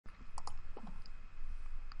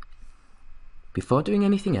Before doing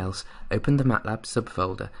anything else, open the Matlab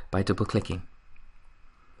subfolder by double-clicking.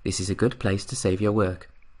 This is a good place to save your work.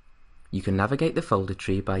 You can navigate the folder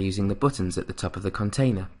tree by using the buttons at the top of the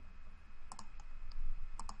container,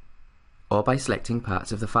 or by selecting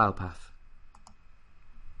parts of the file path.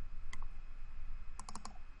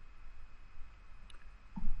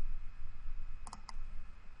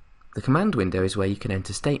 The command window is where you can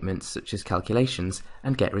enter statements such as calculations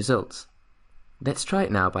and get results. Let's try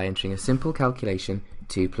it now by entering a simple calculation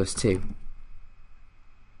 2 plus 2.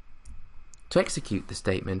 To execute the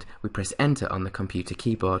statement, we press Enter on the computer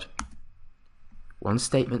keyboard. Once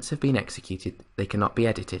statements have been executed, they cannot be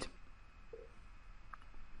edited.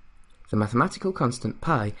 The mathematical constant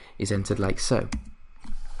pi is entered like so.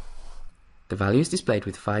 The value is displayed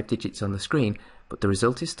with 5 digits on the screen, but the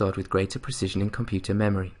result is stored with greater precision in computer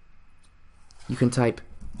memory. You can type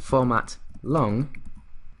format long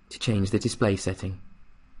to change the display setting.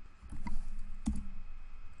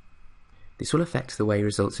 This will affect the way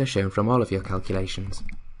results are shown from all of your calculations.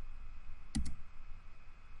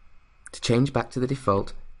 To change back to the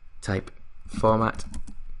default, type format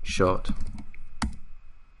short.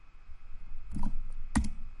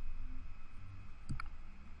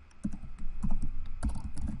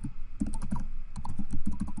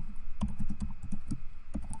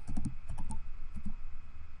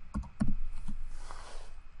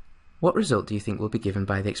 What result do you think will be given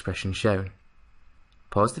by the expression shown?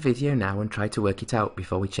 Pause the video now and try to work it out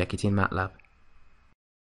before we check it in Matlab.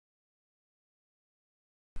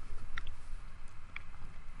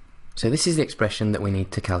 So this is the expression that we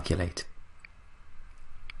need to calculate.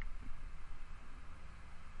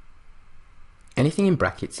 Anything in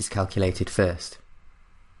brackets is calculated first,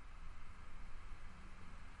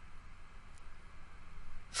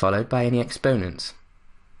 followed by any exponents.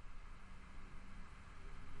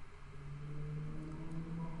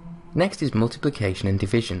 Next is multiplication and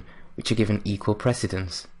division, which are given equal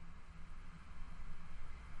precedence.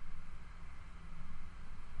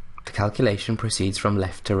 The calculation proceeds from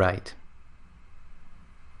left to right.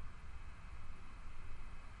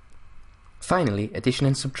 Finally, addition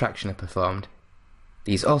and subtraction are performed.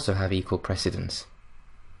 These also have equal precedence.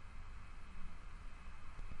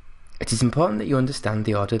 It is important that you understand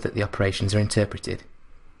the order that the operations are interpreted.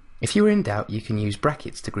 If you are in doubt, you can use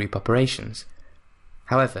brackets to group operations.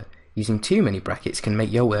 However, using too many brackets can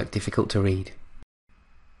make your work difficult to read.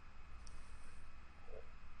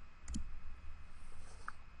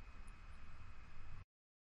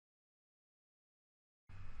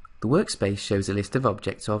 The workspace shows a list of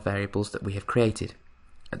objects or variables that we have created.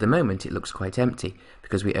 At the moment it looks quite empty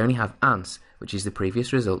because we only have ans, which is the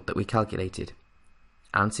previous result that we calculated.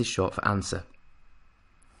 Ans is short for answer.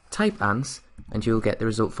 Type ans and you will get the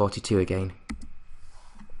result 42 again.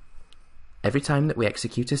 Every time that we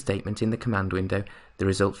execute a statement in the command window, the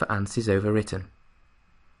result for ans is overwritten.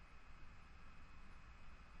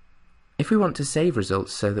 If we want to save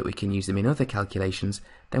results so that we can use them in other calculations,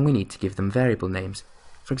 then we need to give them variable names.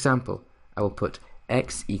 For example, I will put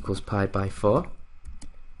x equals pi by 4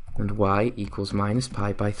 and y equals minus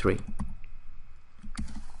pi by 3.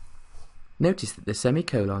 Notice that the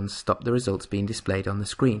semicolons stop the results being displayed on the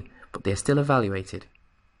screen, but they are still evaluated.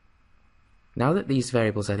 Now that these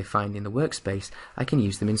variables are defined in the workspace, I can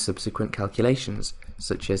use them in subsequent calculations,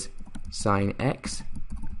 such as sin x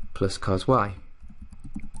plus cos y.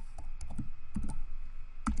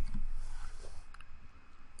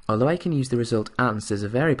 Although I can use the result ans as a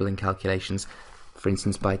variable in calculations, for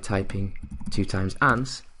instance by typing 2 times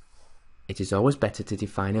ans, it is always better to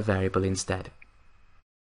define a variable instead.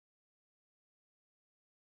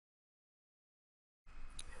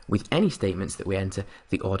 With any statements that we enter,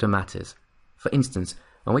 the order matters. For instance,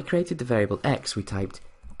 when we created the variable x, we typed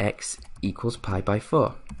x equals pi by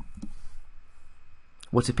 4.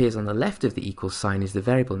 What appears on the left of the equals sign is the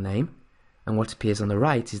variable name, and what appears on the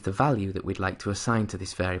right is the value that we'd like to assign to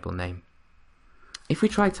this variable name. If we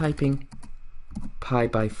try typing pi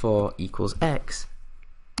by 4 equals x,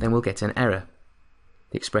 then we'll get an error.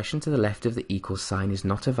 The expression to the left of the equals sign is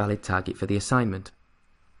not a valid target for the assignment.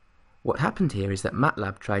 What happened here is that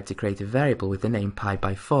Matlab tried to create a variable with the name pi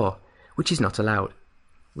by 4, which is not allowed.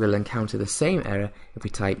 We'll encounter the same error if we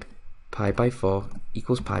type pi by 4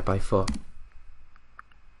 equals pi by 4.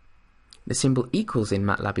 The symbol equals in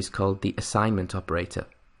Matlab is called the assignment operator.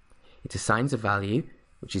 It assigns a value,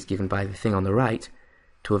 which is given by the thing on the right,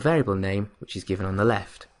 to a variable name, which is given on the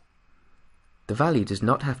left. The value does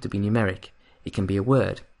not have to be numeric, it can be a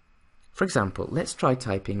word. For example, let's try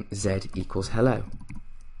typing z equals hello.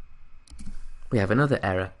 We have another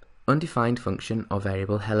error, undefined function or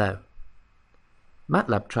variable hello.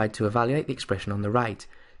 Matlab tried to evaluate the expression on the right,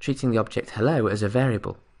 treating the object hello as a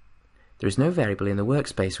variable. There is no variable in the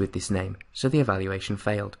workspace with this name, so the evaluation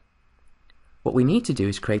failed. What we need to do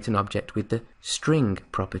is create an object with the string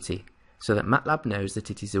property, so that Matlab knows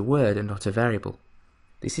that it is a word and not a variable.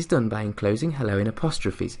 This is done by enclosing hello in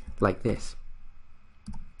apostrophes, like this.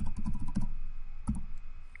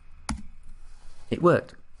 It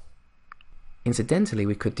worked. Incidentally,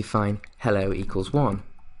 we could define hello equals 1.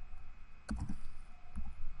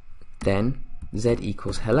 Then z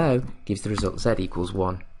equals hello gives the result z equals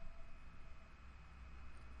 1.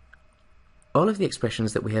 All of the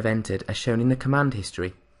expressions that we have entered are shown in the command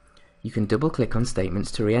history. You can double-click on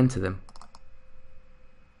statements to re-enter them.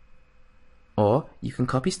 Or you can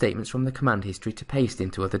copy statements from the command history to paste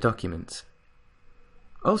into other documents.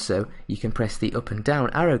 Also, you can press the up and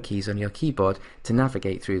down arrow keys on your keyboard to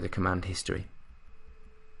navigate through the command history.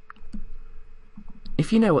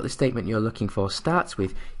 If you know what the statement you're looking for starts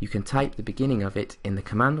with, you can type the beginning of it in the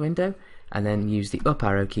command window and then use the up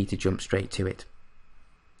arrow key to jump straight to it.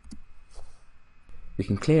 We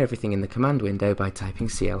can clear everything in the command window by typing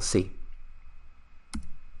CLC.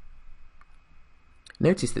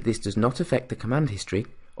 Notice that this does not affect the command history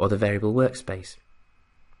or the variable workspace.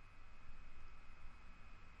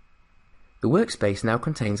 The workspace now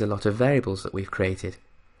contains a lot of variables that we've created.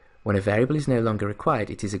 When a variable is no longer required,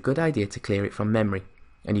 it is a good idea to clear it from memory,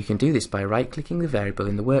 and you can do this by right-clicking the variable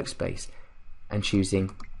in the workspace and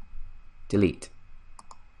choosing Delete.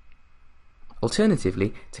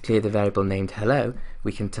 Alternatively, to clear the variable named hello,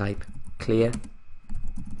 we can type clear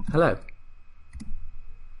hello.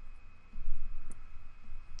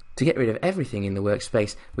 To get rid of everything in the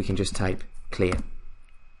workspace, we can just type clear.